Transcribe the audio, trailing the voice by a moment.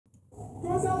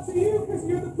goes out to you because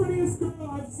you're the prettiest girl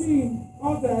I've seen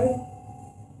all day.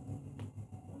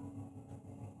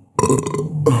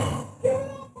 Give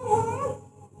it up for her.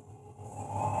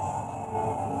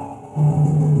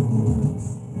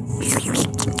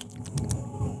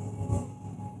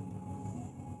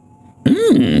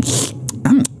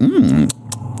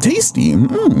 Tasty.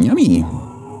 Yummy.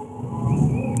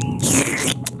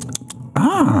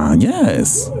 Ah,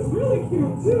 yes. It was really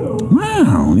cute too.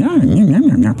 Wow. Yeah.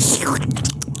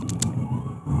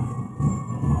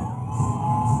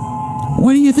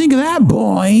 What do you think of that,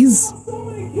 boys? So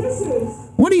many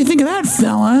kisses. What do you think of that,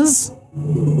 fellas?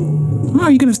 Oh, are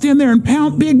you gonna stand there and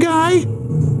pout, big guy?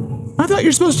 I thought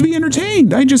you're supposed to be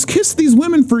entertained. I just kissed these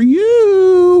women for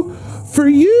you. For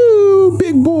you,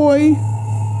 big boy.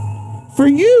 For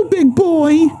you, big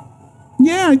boy.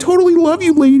 Yeah, I totally love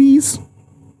you, ladies.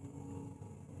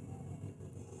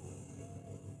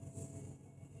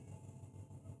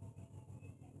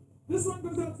 This one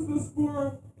goes out to those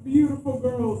 4 beautiful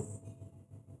girls.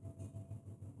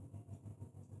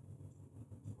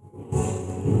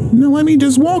 Now let me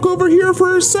just walk over here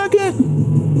for a second.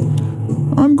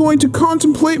 I'm going to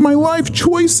contemplate my life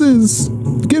choices.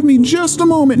 Give me just a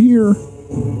moment here.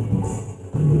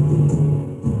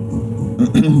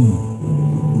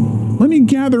 Let me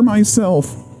gather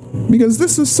myself, because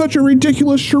this is such a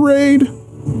ridiculous charade.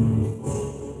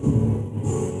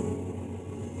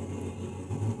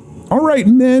 All right,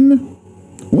 men,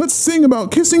 let's sing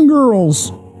about kissing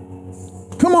girls.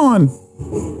 Come on.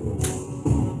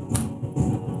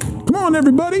 Come on,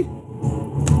 everybody.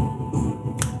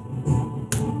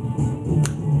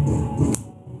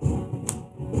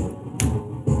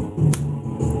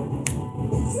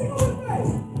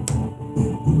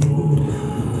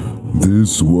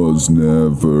 This was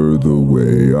never the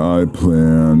way I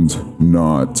planned,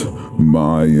 not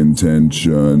my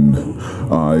intention.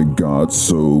 I got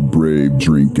so brave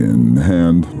drinking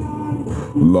and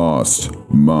lost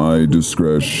my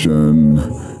discretion.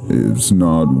 It's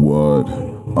not what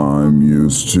I'm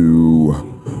used to.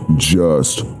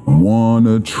 Just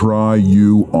wanna try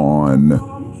you on.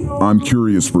 I'm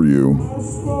curious for you.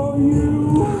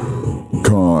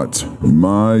 Caught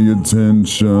my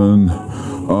attention.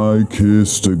 I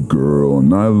kissed a girl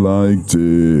and I liked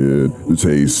it, the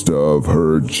taste of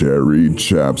her cherry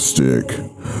chapstick.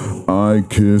 I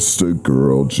kissed a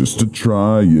girl just to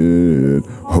try it,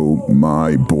 hope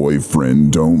my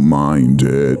boyfriend don't mind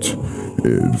it.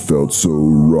 It felt so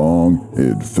wrong,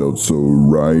 it felt so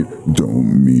right,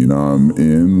 don't mean I'm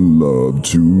in love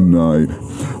tonight.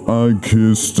 I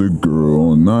kissed a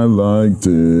girl and I liked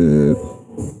it.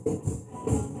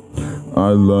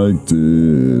 I liked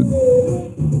it.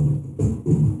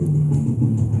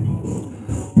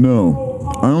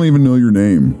 No, I don't even know your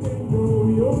name.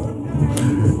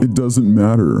 It doesn't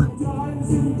matter.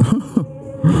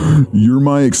 You're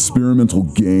my experimental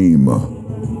game.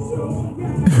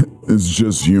 It's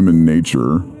just human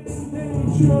nature.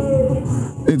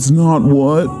 It's not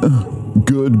what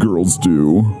good girls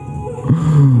do.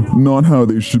 Not how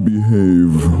they should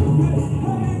behave.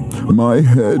 My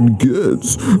head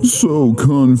gets so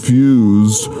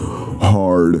confused.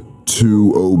 Hard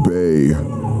to obey.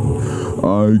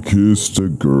 I kissed a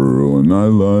girl and I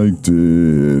liked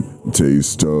it,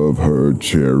 taste of her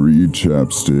cherry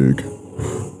chapstick.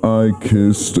 I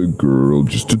kissed a girl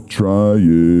just to try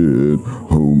it,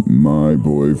 hope my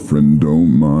boyfriend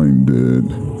don't mind it.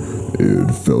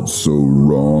 It felt so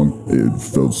wrong, it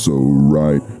felt so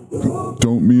right,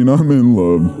 don't mean I'm in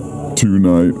love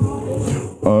tonight.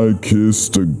 I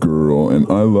kissed a girl and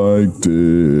I liked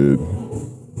it.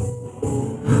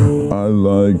 I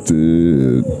liked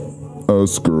it.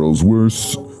 Us girls,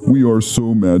 we are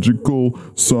so magical,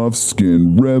 soft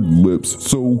skin, red lips,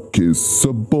 so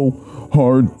kissable,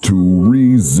 hard to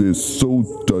resist, so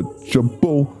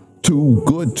touchable, too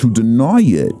good to deny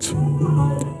it.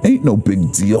 Ain't no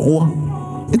big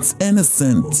deal, it's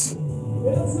innocent.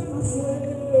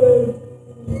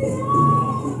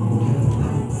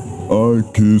 I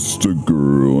kissed a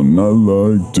girl and I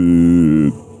liked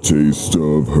it, taste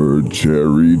of her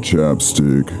cherry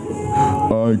chapstick.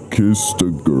 I kissed a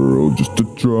girl just to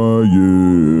try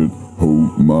it,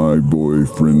 hope my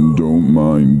boyfriend don't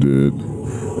mind it.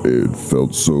 It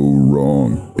felt so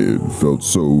wrong, it felt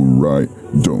so right,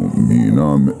 don't mean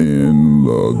I'm in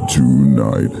love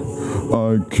tonight.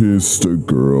 I kissed a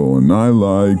girl and I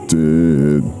liked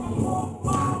it,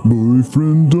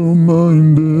 boyfriend don't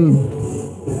mind it.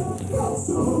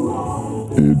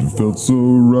 It felt so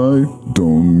right,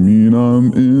 don't mean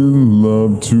I'm in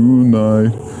love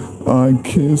tonight. I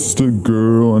kissed a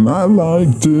girl and I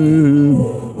liked it.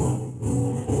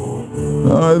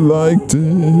 I liked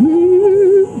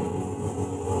it.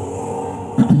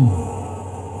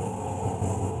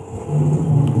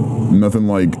 Nothing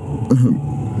like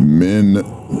men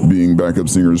being backup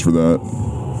singers for that.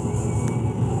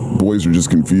 Boys are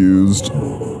just confused.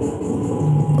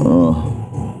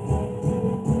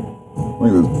 Look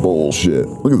at this bullshit.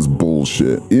 Look at this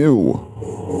bullshit. Ew.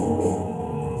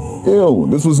 Ew.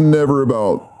 This was never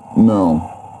about... No.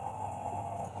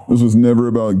 This was never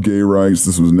about gay rights.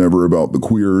 This was never about the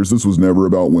queers. This was never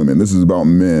about women. This is about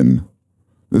men.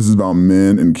 This is about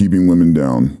men and keeping women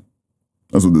down.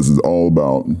 That's what this is all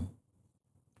about.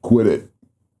 Quit it.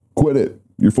 Quit it.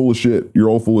 You're full of shit. You're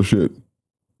all full of shit.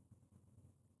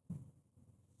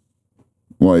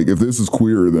 Like, if this is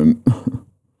queer, then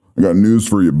I got news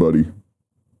for you, buddy.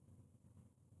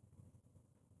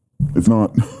 It's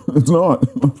not. It's not.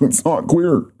 It's not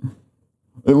queer.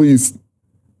 At least,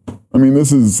 I mean,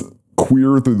 this is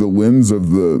queer through the lens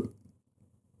of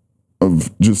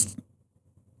just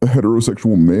a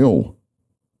heterosexual male.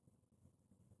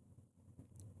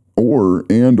 Or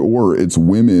it's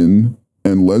women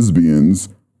and lesbians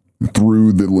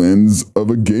through the lens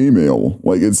of a gay male.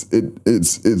 Like, it's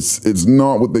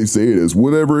not what they say it is.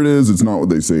 Whatever it is, it's not what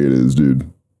they say it is,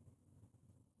 dude.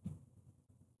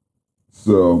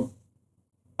 So,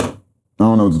 I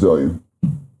don't know what to tell you.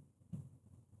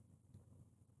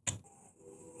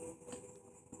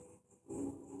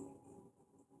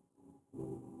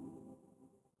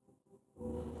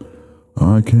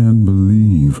 I can't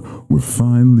believe we're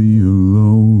finally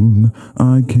alone.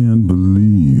 I can't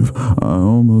believe I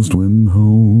almost went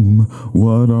home.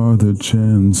 What are the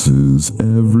chances?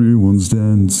 Everyone's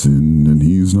dancing and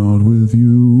he's not with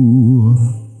you.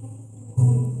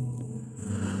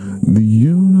 The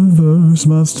universe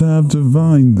must have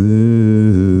divined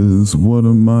this. What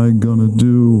am I gonna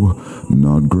do?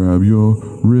 Not grab your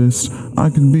wrist. I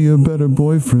could be a better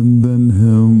boyfriend than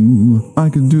him. I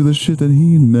could do the shit that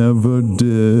he never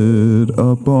did.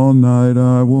 Up all night,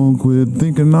 I won't quit,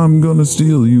 thinking I'm gonna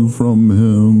steal you from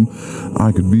him.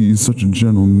 I could be such a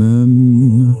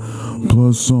gentleman.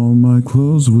 Plus all my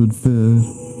clothes would fit.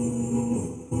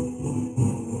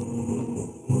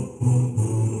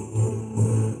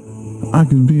 I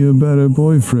could be a better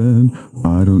boyfriend.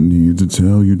 I don't need to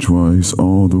tell you twice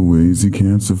all the ways he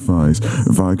can't suffice.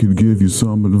 If I could give you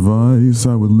some advice,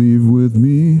 I would leave with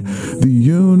me. The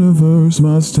universe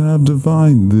must have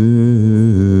divined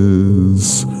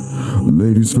this.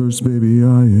 Ladies first, baby,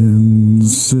 I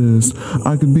insist.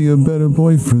 I could be a better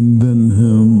boyfriend than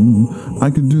him.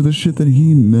 I could do the shit that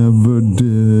he never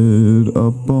did.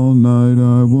 Up all night,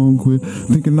 I won't quit,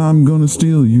 thinking I'm gonna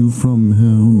steal you from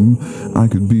him. I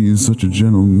could be such a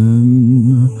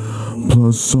gentleman.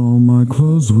 Plus all my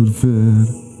clothes would fit.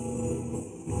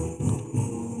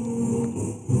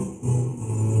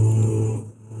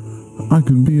 I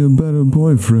could be a better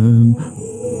boyfriend.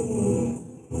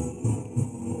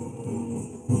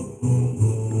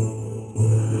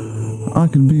 I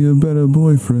could be a better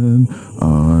boyfriend.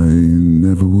 I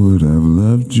never would have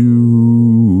left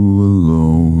you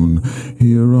alone,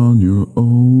 here on your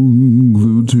own,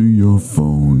 glued to your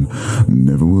phone.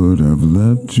 Never would have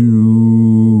left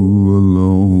you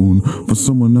alone for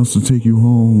someone else to take you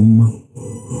home.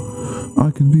 I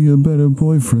could be a better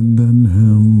boyfriend than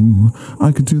him.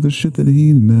 I could do the shit that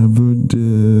he never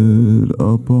did.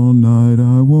 Up all night,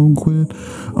 I won't quit.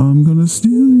 I'm gonna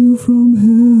steal you from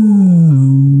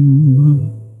him.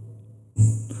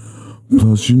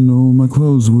 Plus, you know my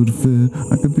clothes would fit.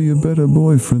 I could be a better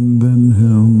boyfriend than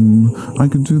him. I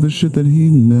could do the shit that he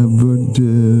never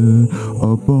did.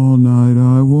 Up all night,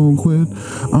 I won't quit.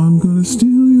 I'm gonna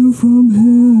steal you from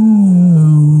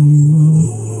him.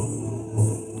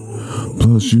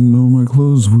 Plus, you know my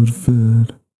clothes would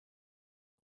fit.